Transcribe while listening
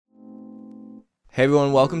Hey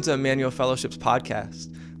everyone, welcome to Emmanuel Fellowship's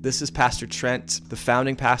podcast. This is Pastor Trent, the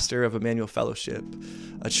founding pastor of Emmanuel Fellowship,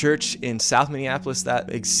 a church in South Minneapolis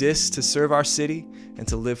that exists to serve our city and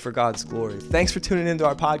to live for God's glory. Thanks for tuning into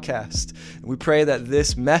our podcast. We pray that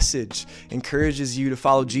this message encourages you to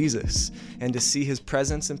follow Jesus and to see his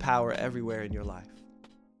presence and power everywhere in your life.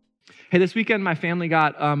 Hey, this weekend my family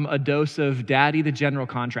got a dose of Daddy the General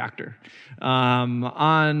Contractor.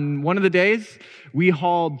 On one of the days, we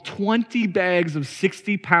hauled 20 bags of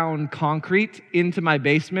 60-pound concrete into my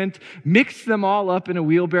basement, mixed them all up in a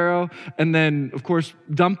wheelbarrow, and then, of course,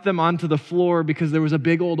 dumped them onto the floor because there was a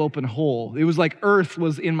big old open hole. It was like earth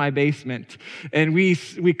was in my basement. And we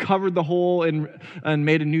covered the hole and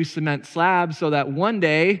made a new cement slab so that one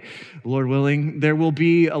day, Lord willing, there will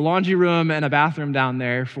be a laundry room and a bathroom down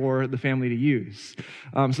there for the family to use.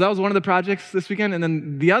 So that was one of the projects this weekend. And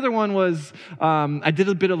then the other one was I did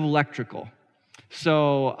a bit of electrical.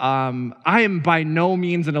 So I am by no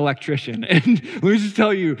means an electrician. And let me just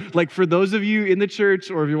tell you, like for those of you in the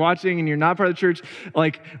church or if you're watching and you're not part of the church,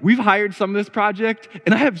 like we've hired some of this project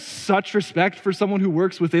and I have such respect for someone who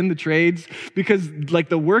works within the trades because like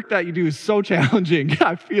the work that you do is so challenging.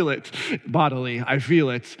 I feel it bodily. I feel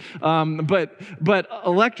it. But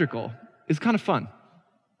electrical is kind of fun.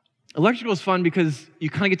 Electrical is fun because you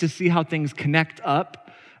kind of get to see how things connect up.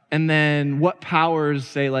 And then what powers,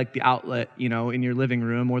 say, like the outlet, in your living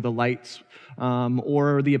room or the lights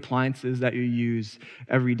or the appliances that you use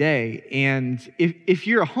every day. And if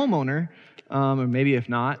you're a homeowner, or maybe if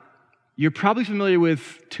not, you're probably familiar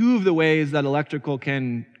with two of the ways that electrical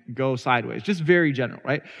can go sideways, just very general,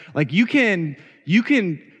 right? Like you can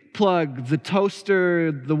plug the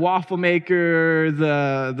toaster, the waffle maker,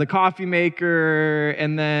 the coffee maker,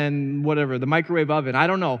 and then whatever, the microwave oven, I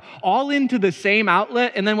don't know, all into the same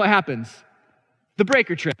outlet, and then what happens? The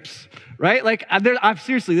breaker trips, right? Like,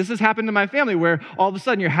 seriously, this has happened to my family where all of a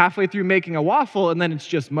sudden you're halfway through making a waffle, and then it's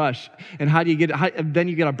just mush. And how do you get it? Then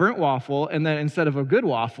you get a burnt waffle, and then instead of a good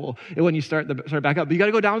waffle, when you start back up, but you got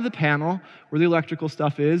to go down to the panel where the electrical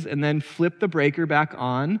stuff is, and then flip the breaker back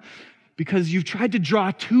on, because you've tried to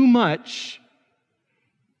draw too much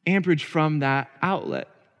amperage from that outlet.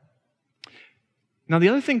 Now, the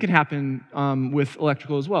other thing can happen with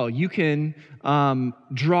electrical as well. You can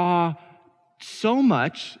draw so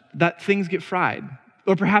much that things get fried.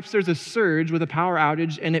 Or perhaps there's a surge with a power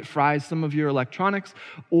outage and it fries some of your electronics,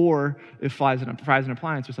 or it fries an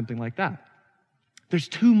appliance or something like that. There's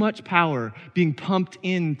too much power being pumped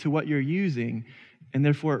into what you're using, and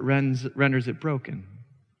therefore it renders it broken.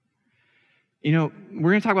 We're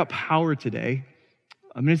going to talk about power today.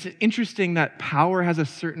 It's interesting that power has a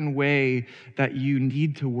certain way that you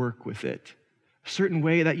need to work with it, a certain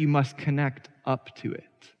way that you must connect up to it.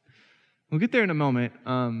 We'll get there in a moment.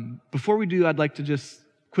 Before we do, I'd like to just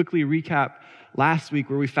quickly recap last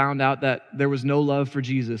week where we found out that there was no love for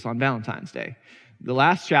Jesus on Valentine's Day. The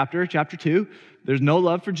last chapter 2, there's no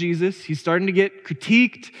love for Jesus. He's starting to get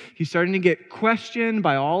critiqued. He's starting to get questioned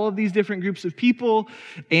by all of these different groups of people.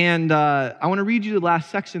 And I want to read you the last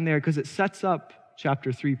section there because it sets up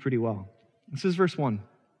chapter 3 pretty well. This is verse 1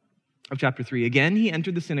 of chapter 3. Again, he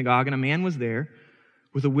entered the synagogue, and a man was there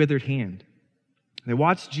with a withered hand. They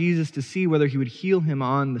watched Jesus to see whether he would heal him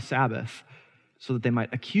on the Sabbath so that they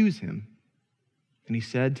might accuse him. And he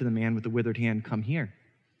said to the man with the withered hand, "Come here."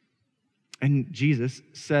 And Jesus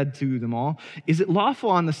said to them all, "Is it lawful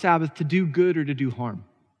on the Sabbath to do good or to do harm,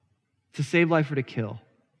 to save life or to kill?"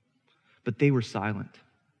 But they were silent.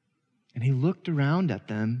 And he looked around at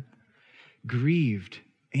them, grieved,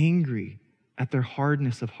 angry at their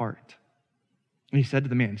hardness of heart. And he said to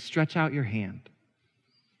the man, "Stretch out your hand."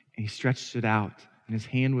 And he stretched it out, and his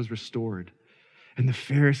hand was restored. And the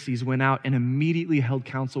Pharisees went out and immediately held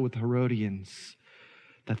counsel with the Herodians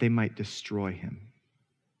that they might destroy him.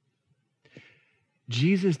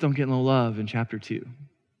 Jesus don't get no love in chapter 2.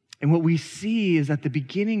 And what we see is at the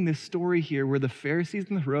beginning, this story here where the Pharisees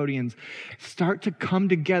and the Herodians start to come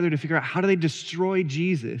together to figure out how do they destroy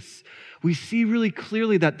Jesus, we see really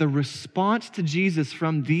clearly that the response to Jesus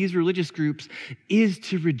from these religious groups is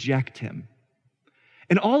to reject him.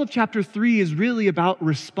 And all of chapter 3 is really about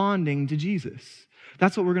responding to Jesus.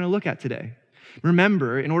 That's what we're going to look at today.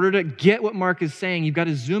 Remember, in order to get what Mark is saying, you've got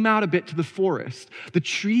to zoom out a bit to the forest. The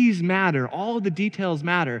trees matter, all of the details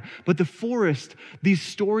matter, but the forest, these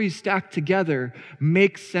stories stacked together,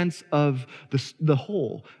 make sense of the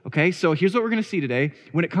whole. Okay, so here's what we're going to see today.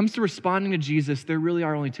 When it comes to responding to Jesus, there really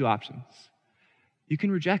are only two options. You can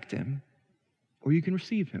reject him, or you can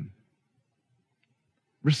receive him.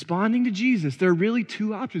 Responding to Jesus, there are really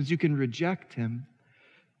two options. You can reject him,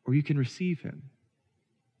 or you can receive him.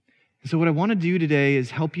 So what I want to do today is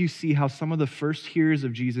help you see how some of the first hearers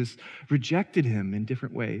of Jesus rejected him in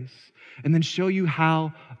different ways, and then show you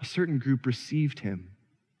how a certain group received him.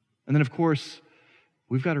 And then, of course,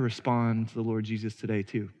 we've got to respond to the Lord Jesus today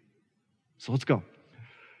too. So let's go.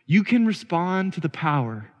 You can respond to the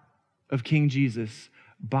power of King Jesus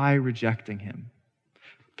by rejecting him.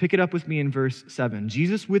 Pick it up with me in verse 7.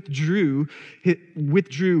 Jesus withdrew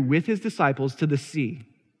with his disciples to the sea,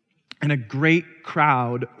 and a great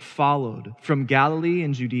crowd followed from Galilee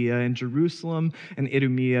and Judea and Jerusalem and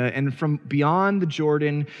Idumea and from beyond the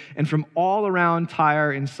Jordan and from all around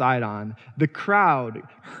Tyre and Sidon. The crowd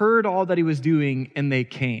heard all that he was doing, and they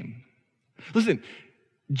came. Listen,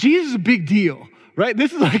 Jesus is a big deal, right?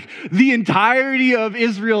 This is like the entirety of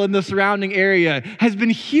Israel and the surrounding area has been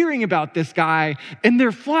hearing about this guy, and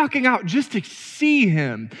they're flocking out just to see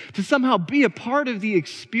him, to somehow be a part of the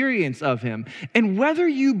experience of him. And whether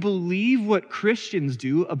you believe what Christians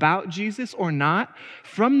do about Jesus or not,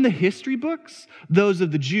 from the history books, those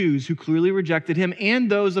of the Jews who clearly rejected him and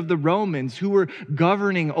those of the Romans who were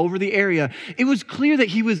governing over the area, it was clear that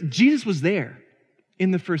Jesus was there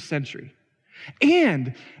in the first century.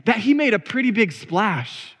 And that he made a pretty big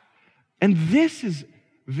splash. And this is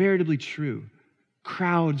veritably true.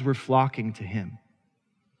 Crowds were flocking to him.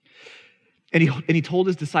 And he told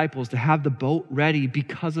his disciples to have the boat ready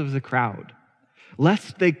because of the crowd,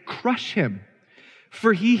 lest they crush him.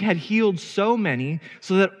 For he had healed so many,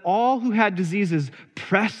 so that all who had diseases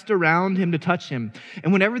pressed around him to touch him.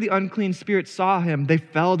 And whenever the unclean spirits saw him, they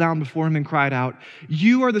fell down before him and cried out,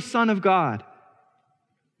 "You are the Son of God."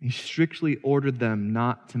 He strictly ordered them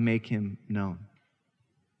not to make him known.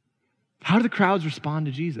 How do the crowds respond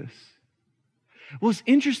to Jesus? Well, it's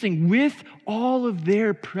interesting. With all of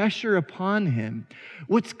their pressure upon him,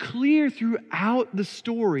 what's clear throughout the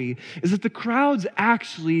story is that the crowds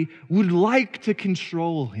actually would like to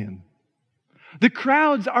control him. The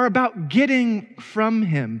crowds are about getting from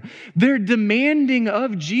him. They're demanding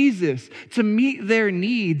of Jesus to meet their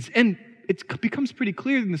needs, and it becomes pretty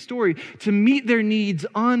clear in the story, to meet their needs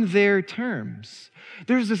on their terms.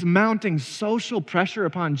 There's this mounting social pressure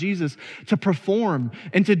upon Jesus to perform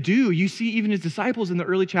and to do. You see even his disciples in the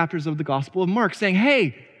early chapters of the Gospel of Mark saying,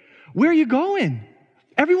 "Hey, where are you going?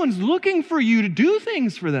 Everyone's looking for you to do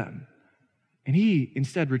things for them." And he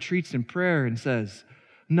instead retreats in prayer and says,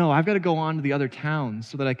 "No, I've got to go on to the other towns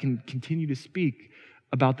so that I can continue to speak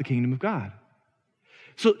about the kingdom of God."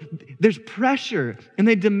 So there's pressure, and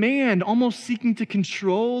they demand, almost seeking to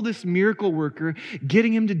control this miracle worker,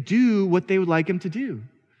 getting him to do what they would like him to do.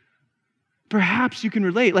 Perhaps you can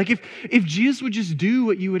relate. Like if Jesus would just do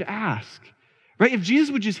what you would ask, right? If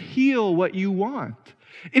Jesus would just heal what you want,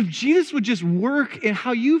 if Jesus would just work in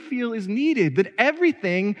how you feel is needed, then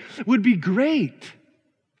everything would be great.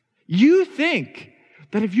 You think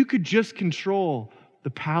that if you could just control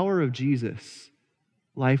the power of Jesus,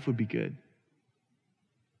 life would be good.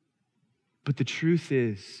 But the truth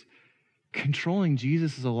is, controlling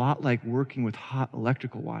Jesus is a lot like working with hot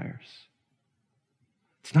electrical wires.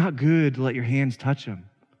 It's not good to let your hands touch them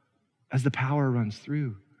as the power runs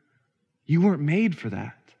through. You weren't made for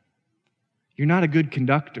that. You're not a good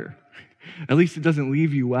conductor. At least it doesn't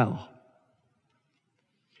leave you well.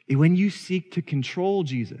 When you seek to control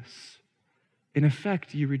Jesus, in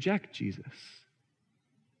effect, you reject Jesus.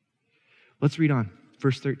 Let's read on.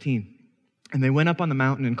 Verse 13. And they went up on the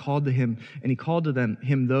mountain and called to him, and he called to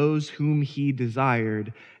him those whom he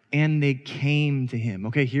desired, and they came to him.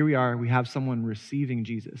 Okay, here we are. We have someone receiving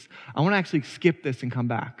Jesus. I want to actually skip this and come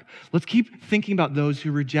back. Let's keep thinking about those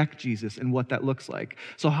who reject Jesus and what that looks like.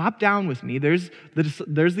 So hop down with me. There's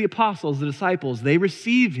the apostles, the disciples. They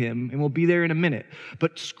receive him, and we'll be there in a minute.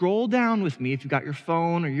 But scroll down with me if you've got your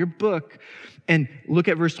phone or your book, and look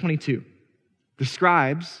at verse 22. The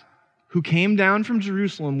scribes who came down from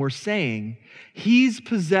Jerusalem were saying, "He's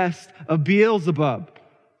possessed of Beelzebub,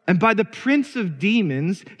 and by the prince of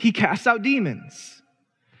demons, he casts out demons."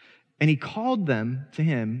 And he called them to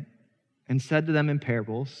him and said to them in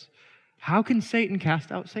parables, "How can Satan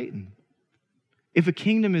cast out Satan? If a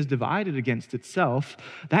kingdom is divided against itself,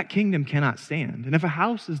 that kingdom cannot stand. And if a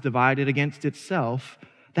house is divided against itself,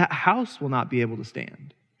 that house will not be able to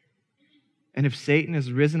stand. And if Satan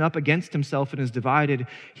has risen up against himself and is divided,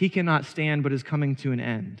 he cannot stand but is coming to an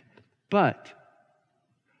end. But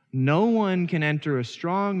no one can enter a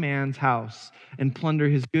strong man's house and plunder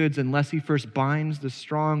his goods unless he first binds the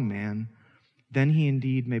strong man. Then he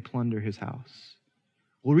indeed may plunder his house."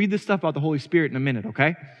 We'll read this stuff about the Holy Spirit in a minute,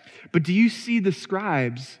 okay? But do you see the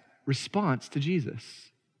scribes' response to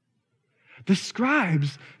Jesus? The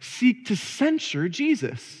scribes seek to censure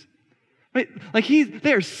Jesus. Right? Like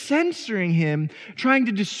they're censoring him, trying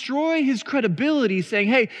to destroy his credibility, saying,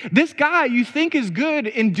 hey, this guy you think is good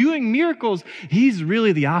in doing miracles, he's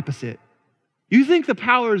really the opposite. You think the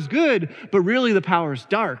power is good, but really the power is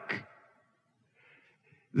dark.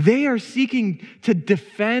 They are seeking to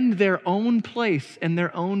defend their own place and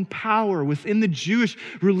their own power within the Jewish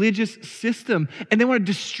religious system. And they want to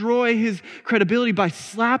destroy his credibility by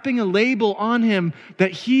slapping a label on him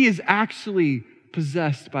that he is actually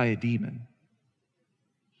possessed by a demon.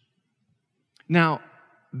 Now,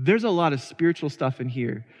 there's a lot of spiritual stuff in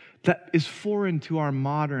here that is foreign to our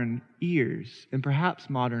modern ears and perhaps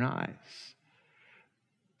modern eyes.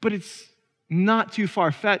 But it's not too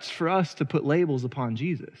far-fetched for us to put labels upon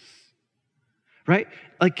Jesus, right?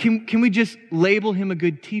 Like, can we just label him a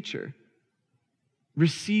good teacher?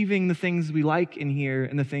 Receiving the things we like in here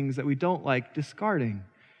and the things that we don't like, discarding.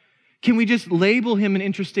 Can we just label him an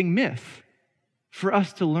interesting myth for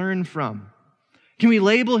us to learn from? Can we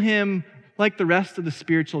label him like the rest of the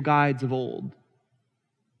spiritual guides of old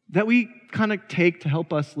that we kind of take to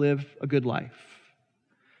help us live a good life?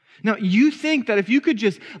 Now, you think that if you could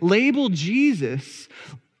just label Jesus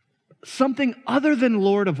something other than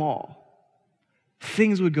Lord of all,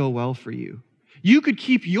 things would go well for you. You could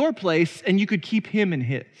keep your place and you could keep him in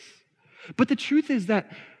his. But the truth is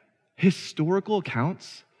that historical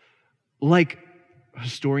accounts, like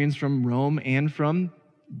historians from Rome and from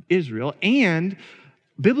Israel, and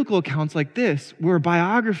biblical accounts like this, where a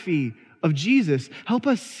biography of Jesus help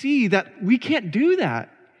us see that we can't do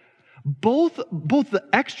that. Both the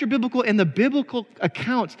extra-biblical and the biblical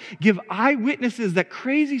accounts give eyewitnesses that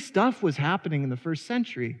crazy stuff was happening in the first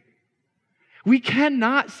century. We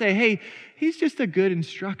cannot say, hey, he's just a good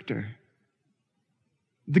instructor.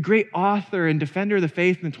 The great author and defender of the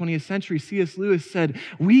faith in the 20th century, C.S. Lewis, said,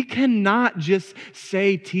 we cannot just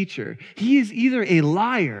say teacher. He is either a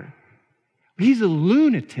liar, he's a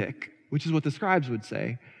lunatic, which is what the scribes would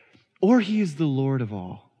say, or he is the Lord of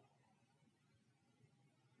all.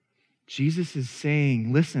 Jesus is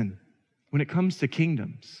saying, listen, when it comes to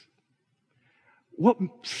kingdoms, what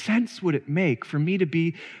sense would it make for me to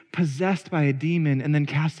be possessed by a demon and then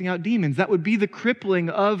casting out demons? That would be the crippling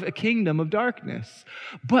of a kingdom of darkness.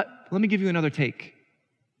 But let me give you another take.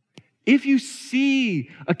 If you see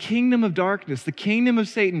a kingdom of darkness, the kingdom of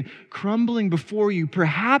Satan crumbling before you,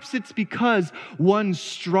 perhaps it's because one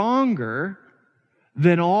stronger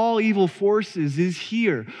than all evil forces is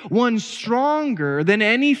here. One stronger than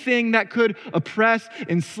anything that could oppress,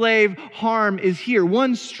 enslave, harm is here.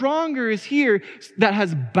 One stronger is here that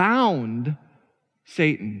has bound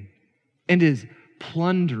Satan and is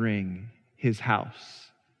plundering his house,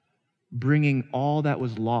 bringing all that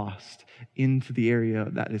was lost into the area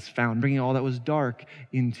that is found, bringing all that was dark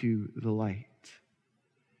into the light.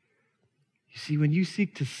 You see, when you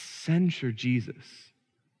seek to censure Jesus,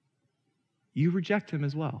 you reject him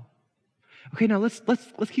as well. Okay, now let's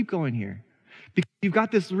keep going here. Because you've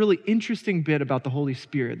got this really interesting bit about the Holy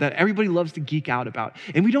Spirit that everybody loves to geek out about.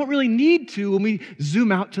 And we don't really need to when we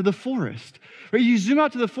zoom out to the forest. Right? You zoom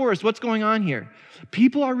out to the forest, what's going on here?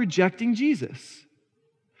 People are rejecting Jesus.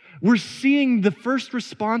 We're seeing the first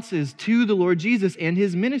responses to the Lord Jesus and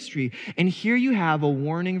his ministry. And here you have a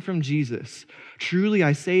warning from Jesus. Truly,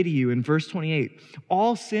 I say to you, in verse 28,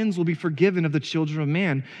 all sins will be forgiven of the children of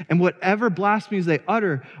man, and whatever blasphemies they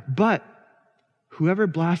utter, but whoever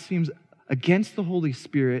blasphemes against the Holy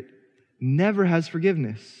Spirit never has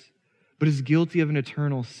forgiveness, but is guilty of an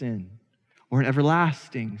eternal sin or an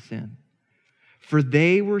everlasting sin. For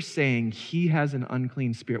they were saying he has an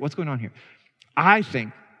unclean spirit. What's going on here? I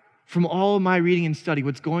think, from all of my reading and study,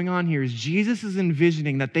 what's going on here is Jesus is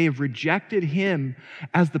envisioning that they have rejected him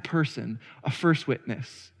as the person, a first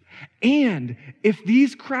witness. And if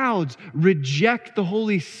these crowds reject the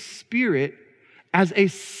Holy Spirit as a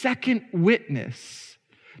second witness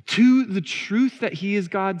to the truth that he is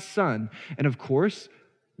God's Son, and of course,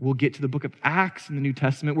 we'll get to the book of Acts in the New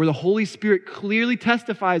Testament where the Holy Spirit clearly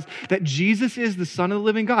testifies that Jesus is the Son of the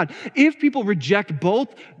living God. If people reject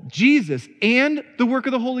both Jesus and the work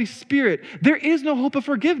of the Holy Spirit, there is no hope of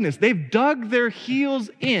forgiveness. They've dug their heels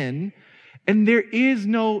in, and there is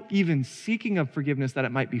no even seeking of forgiveness that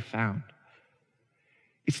it might be found.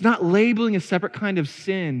 It's not labeling a separate kind of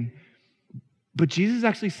sin, but Jesus is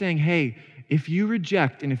actually saying, hey, if you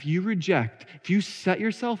reject, if you set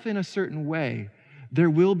yourself in a certain way, there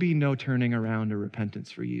will be no turning around or repentance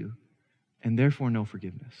for you, and therefore no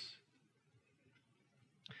forgiveness.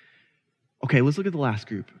 Okay, let's look at the last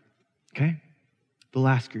group, okay? The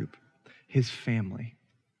last group, his family.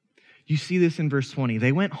 You see this in verse 20.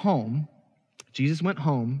 They went home, Jesus went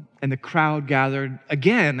home, and the crowd gathered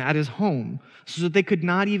again at his home so that they could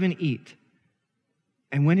not even eat.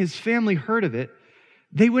 And when his family heard of it,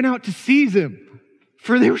 they went out to seize him,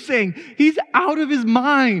 for they were saying, he's out of his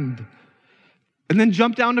mind. And then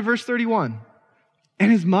jump down to verse 31.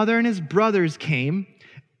 And his mother and his brothers came.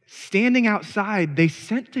 Standing outside, they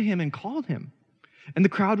sent to him and called him. And the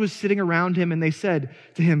crowd was sitting around him, and they said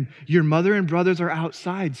to him, your mother and brothers are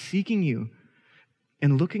outside seeking you.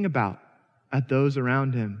 And looking about at those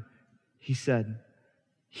around him, he said,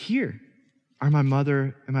 here are my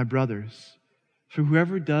mother and my brothers. For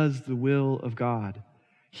whoever does the will of God,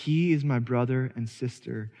 he is my brother and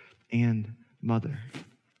sister and mother.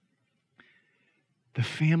 The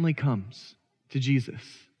family comes to Jesus.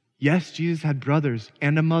 Yes, Jesus had brothers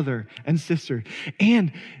and a mother and sister.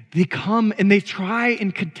 And they come and they try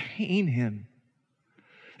and contain him.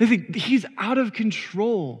 They think he's out of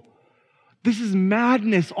control. This is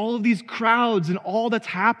madness, all of these crowds and all that's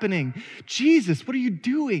happening. Jesus, what are you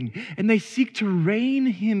doing? And they seek to rein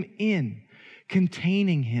him in,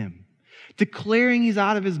 containing him, declaring he's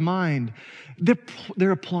out of his mind.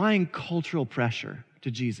 They're applying cultural pressure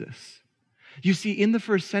to Jesus. You see, in the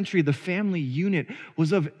first century, the family unit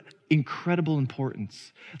was of incredible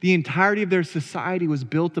importance. The entirety of their society was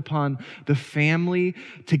built upon the family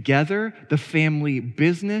together, the family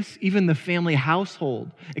business, even the family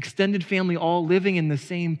household, extended family all living in the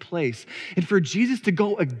same place. And for Jesus to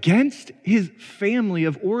go against his family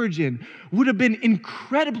of origin would have been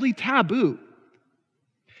incredibly taboo.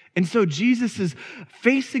 And so Jesus is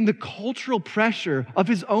facing the cultural pressure of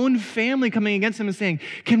his own family coming against him and saying,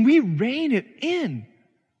 can we rein it in?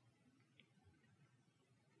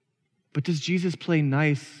 But does Jesus play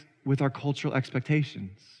nice with our cultural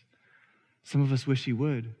expectations? Some of us wish he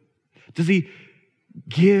would. Does he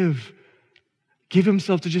give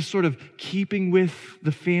himself to just sort of keeping with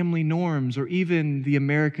the family norms or even the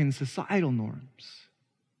American societal norms?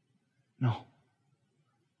 No.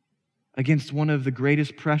 Against one of the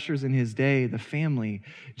greatest pressures in his day, the family,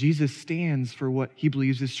 Jesus stands for what he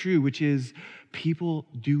believes is true, which is people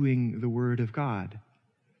doing the word of God.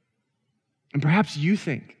 And perhaps you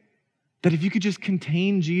think that if you could just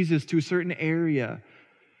contain Jesus to a certain area,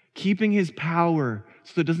 keeping his power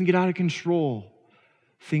so that it doesn't get out of control,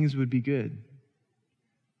 things would be good.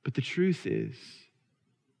 But the truth is,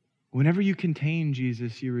 whenever you contain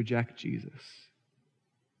Jesus, you reject Jesus.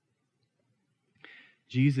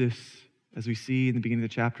 Jesus, as we see in the beginning of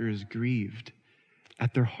the chapter, is grieved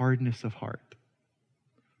at their hardness of heart.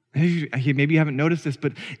 Maybe you haven't noticed this,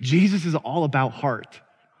 but Jesus is all about heart.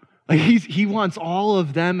 Like he wants all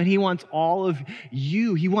of them and he wants all of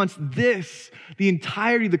you. He wants this, the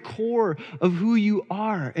entirety, the core of who you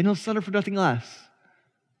are, and he'll settle for nothing less.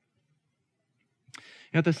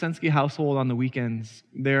 At the Sensky household on the weekends,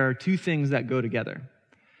 there are two things that go together: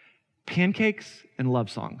 pancakes and love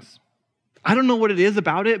songs. I don't know what it is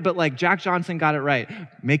about it, but like Jack Johnson got it right.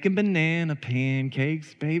 Making banana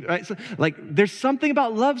pancakes, baby. Right? So, like, there's something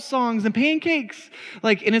about love songs and pancakes.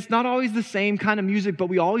 Like, and it's not always the same kind of music, but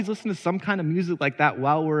we always listen to some kind of music like that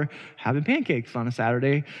while we're having pancakes on a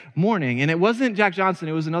Saturday morning. And it wasn't Jack Johnson,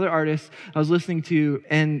 it was another artist I was listening to,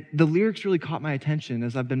 and the lyrics really caught my attention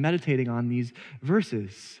as I've been meditating on these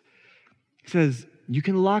verses. It says, you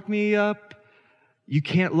can lock me up, you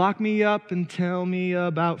can't lock me up and tell me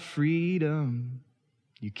about freedom.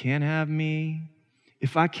 You can't have me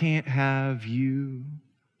if I can't have you.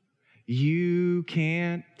 You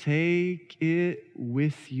can't take it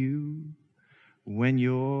with you when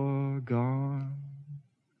you're gone.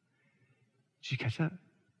 Did you catch that?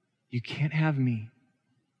 You can't have me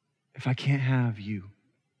if I can't have you.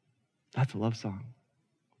 That's a love song,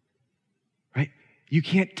 right? You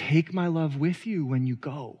can't take my love with you when you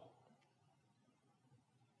go.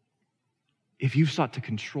 If you've sought to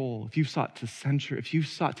control, if you've sought to censure, if you've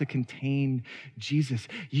sought to contain Jesus,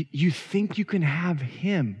 you think you can have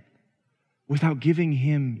him without giving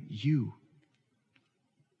him you.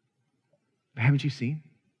 But haven't you seen?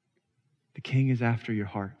 The King is after your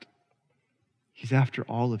heart. He's after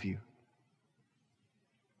all of you.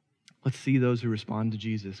 Let's see those who respond to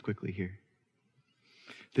Jesus quickly here.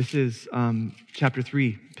 This is chapter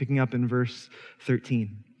 3, picking up in verse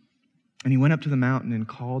 13. And he went up to the mountain and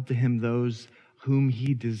called to him those whom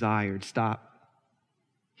he desired. Stop.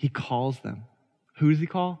 He calls them. Who does he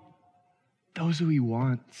call? Those who he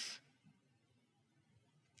wants.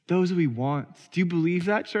 Those who he wants. Do you believe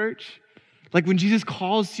that, church? Like when Jesus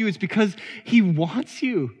calls you, it's because he wants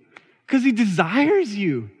you, because he desires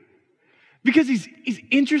you, because he's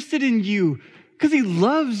interested in you, because he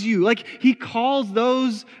loves you. Like he calls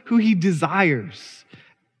those who he desires.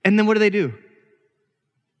 And then what do?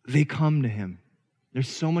 They come to him. There's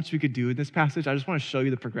so much we could do in this passage. I just want to show you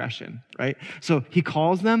the progression, right? So he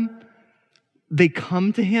calls them, they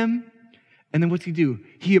come to him, and then what's he do?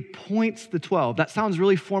 He appoints the 12. That sounds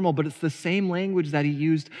really formal, but it's the same language that he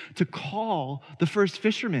used to call the first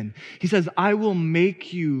fishermen. He says, I will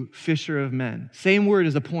make you fisher of men. Same word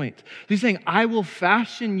as appoint. So he's saying, I will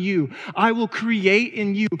fashion you. I will create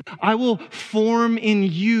in you. I will form in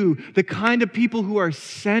you the kind of people who are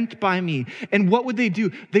sent by me. And what would they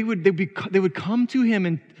do? They would come to him,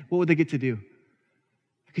 and what would they get to do?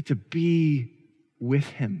 They get to be with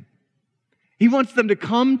him. He wants them to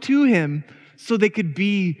come to him so they could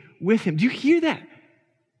be with him. Do you hear that?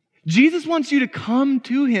 Jesus wants you to come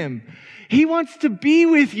to him. He wants to be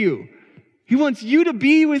with you. He wants you to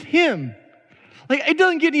be with him. Like, it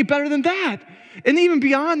doesn't get any better than that. And even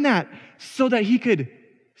beyond that, so that he could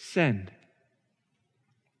send.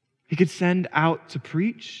 He could send out to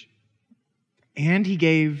preach, and he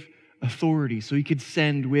gave authority so he could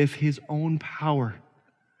send with his own power.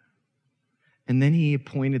 And then he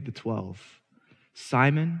appointed the 12.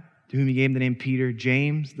 Simon, to whom he gave the name Peter,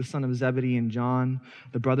 James, the son of Zebedee, and John,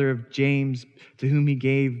 the brother of James, to whom he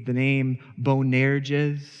gave the name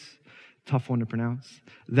Boanerges, tough one to pronounce.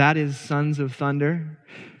 That is sons of thunder.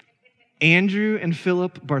 Andrew and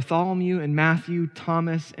Philip, Bartholomew and Matthew,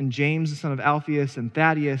 Thomas and James, the son of Alphaeus, and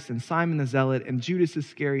Thaddeus, and Simon the Zealot, and Judas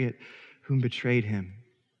Iscariot, whom betrayed him.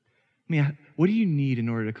 I mean, what do you need in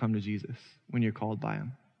order to come to Jesus when you're called by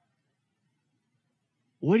him?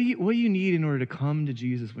 What do you need in order to come to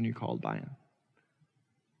Jesus when you're called by him?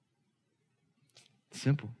 It's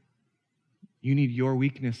simple. You need your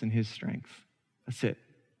weakness and his strength. That's it.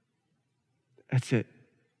 That's it.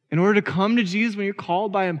 In order to come to Jesus when you're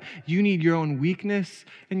called by him, you need your own weakness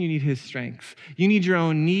and you need his strength. You need your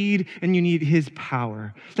own need and you need his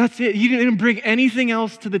power. That's it. You didn't bring anything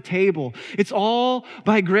else to the table. It's all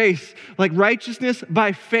by grace, like righteousness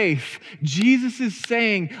by faith. Jesus is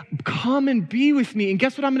saying, come and be with me. And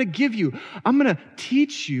guess what I'm going to give you? I'm going to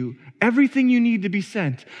teach you everything you need to be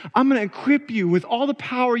sent. I'm going to equip you with all the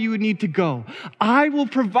power you would need to go. I will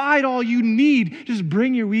provide all you need. Just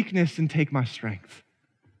bring your weakness and take my strength.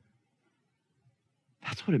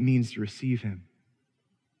 That's what it means to receive him.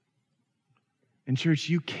 And church,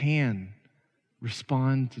 you can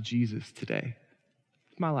respond to Jesus today.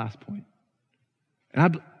 That's my last point.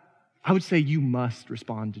 And I would say you must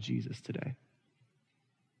respond to Jesus today.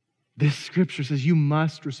 This scripture says you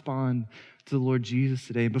must respond to the Lord Jesus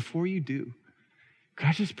today. And before you do, could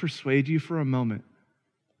I just persuade you for a moment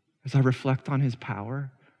as I reflect on his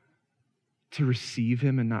power to receive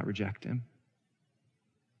him and not reject him?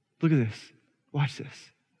 Look at this. Watch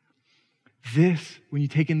this. This, when you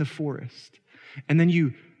take in the forest, and then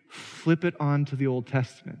you flip it onto the Old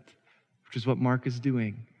Testament, which is what Mark is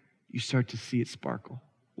doing, you start to see it sparkle.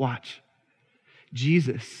 Watch.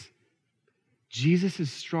 Jesus is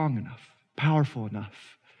strong enough, powerful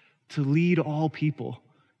enough to lead all people,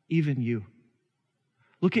 even you.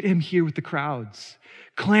 Look at him here with the crowds,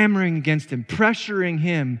 clamoring against him, pressuring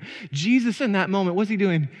him. Jesus in that moment, what's he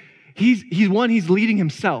doing? He's leading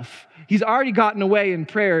himself. He's already gotten away in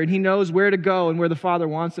prayer, and he knows where to go and where the Father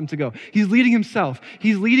wants him to go. He's leading himself.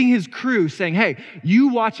 He's leading his crew, saying, hey, you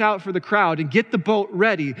watch out for the crowd and get the boat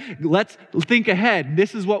ready. Let's think ahead.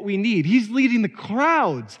 This is what we need. He's leading the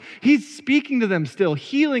crowds. He's speaking to them still,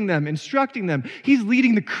 healing them, instructing them. He's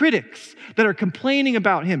leading the critics that are complaining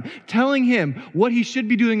about him, telling him what he should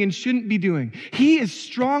be doing and shouldn't be doing. He is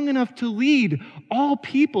strong enough to lead all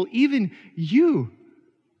people, even you.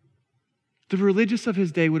 The religious of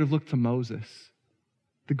his day would have looked to Moses,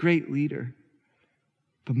 the great leader.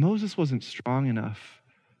 But Moses wasn't strong enough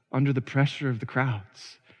under the pressure of the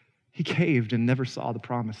crowds. He caved and never saw the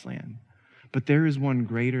promised land. But there is one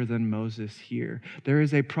greater than Moses here. There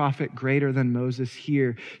is a prophet greater than Moses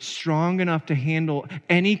here, strong enough to handle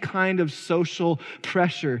any kind of social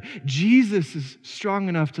pressure. Jesus is strong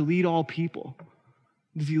enough to lead all people.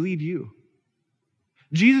 Does he lead you?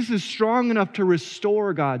 Jesus is strong enough to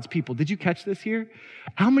restore God's people. Did you catch this here?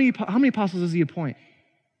 How many apostles does he appoint?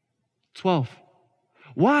 12.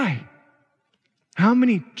 Why? How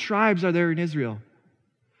many tribes are there in Israel?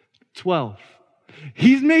 12.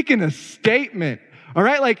 He's making a statement, all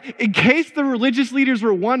right? Like, in case the religious leaders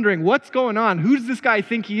were wondering, what's going on? Who does this guy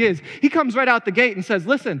think he is? He comes right out the gate and says,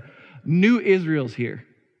 listen, new Israel's here.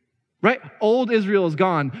 Right? Old Israel is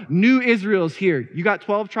gone. New Israel is here. You got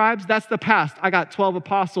 12 tribes? That's the past. I got 12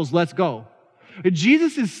 apostles. Let's go.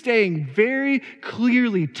 Jesus is staying very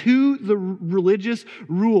clearly to the religious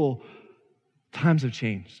rule. Times have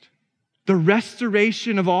changed. The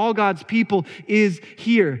restoration of all God's people is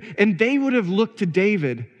here. And they would have looked to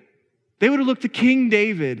David. They would have looked to King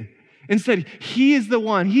David and said, he is the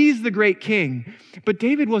one. He's the great king. But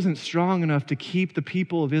David wasn't strong enough to keep the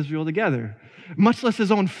people of Israel together. much less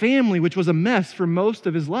his own family, which was a mess for most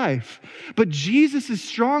of his life. But Jesus is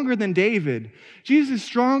stronger than David. Jesus is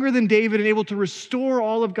stronger than David and able to restore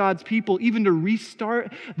all of God's people, even to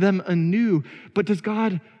restart them anew. But does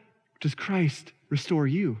Christ restore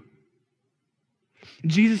you?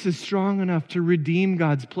 Jesus is strong enough to redeem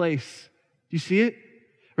God's place. You see it?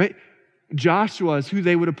 Right? Joshua is who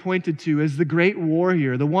they would have pointed to as the great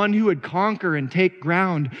warrior, the one who would conquer and take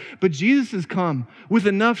ground. But Jesus has come with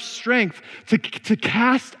enough strength to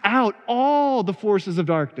cast out all the forces of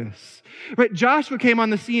darkness. Right? Joshua came on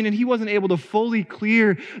the scene and he wasn't able to fully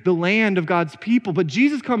clear the land of God's people. But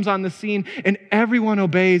Jesus comes on the scene and everyone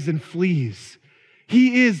obeys and flees.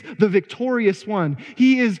 He is the victorious one.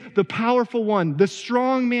 He is the powerful one, the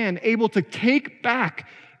strong man able to take back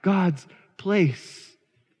God's place.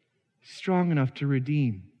 Strong enough to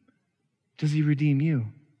redeem. Does he redeem you?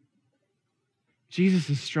 Jesus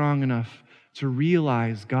is strong enough to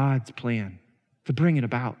realize God's plan, to bring it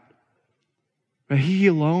about. But he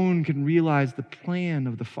alone can realize the plan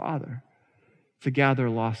of the Father to gather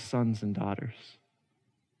lost sons and daughters.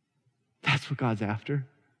 That's what God's after.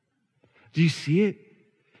 Do you see it?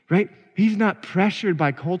 Right? He's not pressured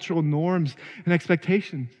by cultural norms and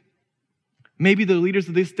expectations. Maybe the leaders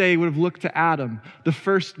of this day would have looked to Adam, the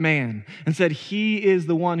first man, and said, he is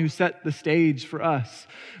the one who set the stage for us.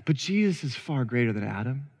 But Jesus is far greater than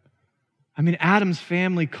Adam. I mean, Adam's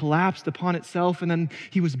family collapsed upon itself, and then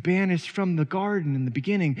he was banished from the garden in the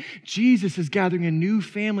beginning. Jesus is gathering a new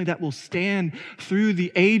family that will stand through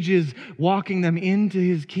the ages, walking them into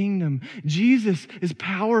his kingdom. Jesus is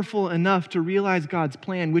powerful enough to realize God's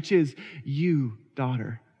plan, which is you,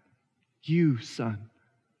 daughter, you, son,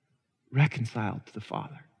 reconciled to the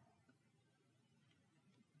Father.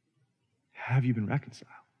 Have you been reconciled?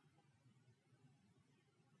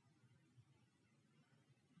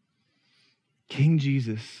 King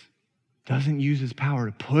Jesus doesn't use his power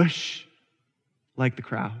to push like the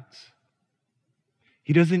crowds.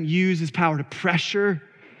 He doesn't use his power to pressure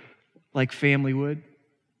like family would.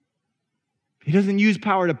 He doesn't use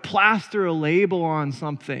power to plaster a label on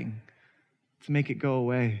something to make it go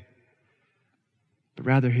away. But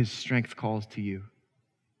rather, his strength calls to you.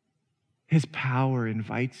 His power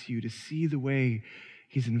invites you to see the way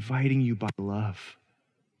he's inviting you by love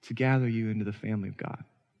to gather you into the family of God.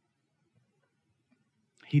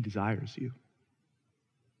 He desires you.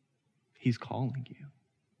 He's calling you.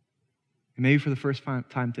 And maybe for the first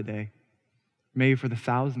time today, maybe for the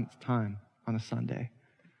 1,000th time on a Sunday,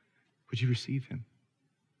 would you receive him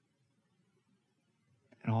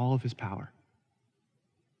and all of his power?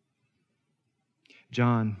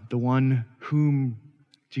 John, the one whom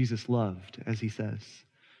Jesus loved, as he says,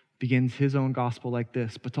 begins his own gospel like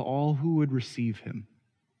this: but to all who would receive him,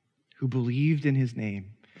 who believed in his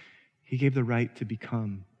name, he gave the right to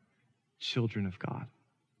become children of God.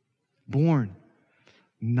 Born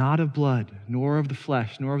not of blood, nor of the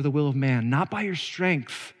flesh, nor of the will of man, not by your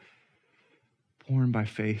strength, born by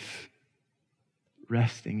faith,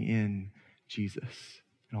 resting in Jesus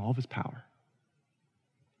and all of his power.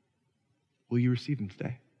 Will you receive him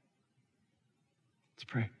today? Let's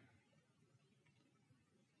pray.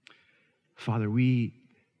 Father, we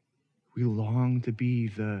long to be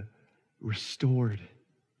the restored,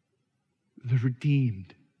 the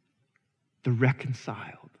redeemed, the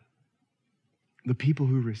reconciled, the people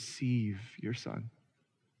who receive your Son.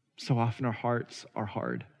 So often our hearts are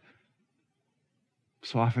hard.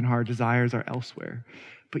 So often our desires are elsewhere.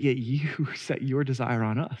 But yet you set your desire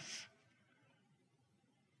on us.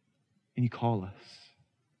 And you call us.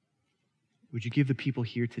 Would you give the people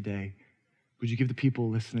here today, would you give the people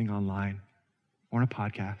listening online or on a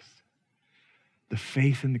podcast the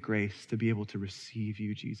faith and the grace to be able to receive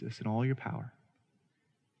you, Jesus, in all your power?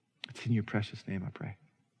 It's in your precious name I pray.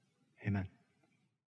 Amen.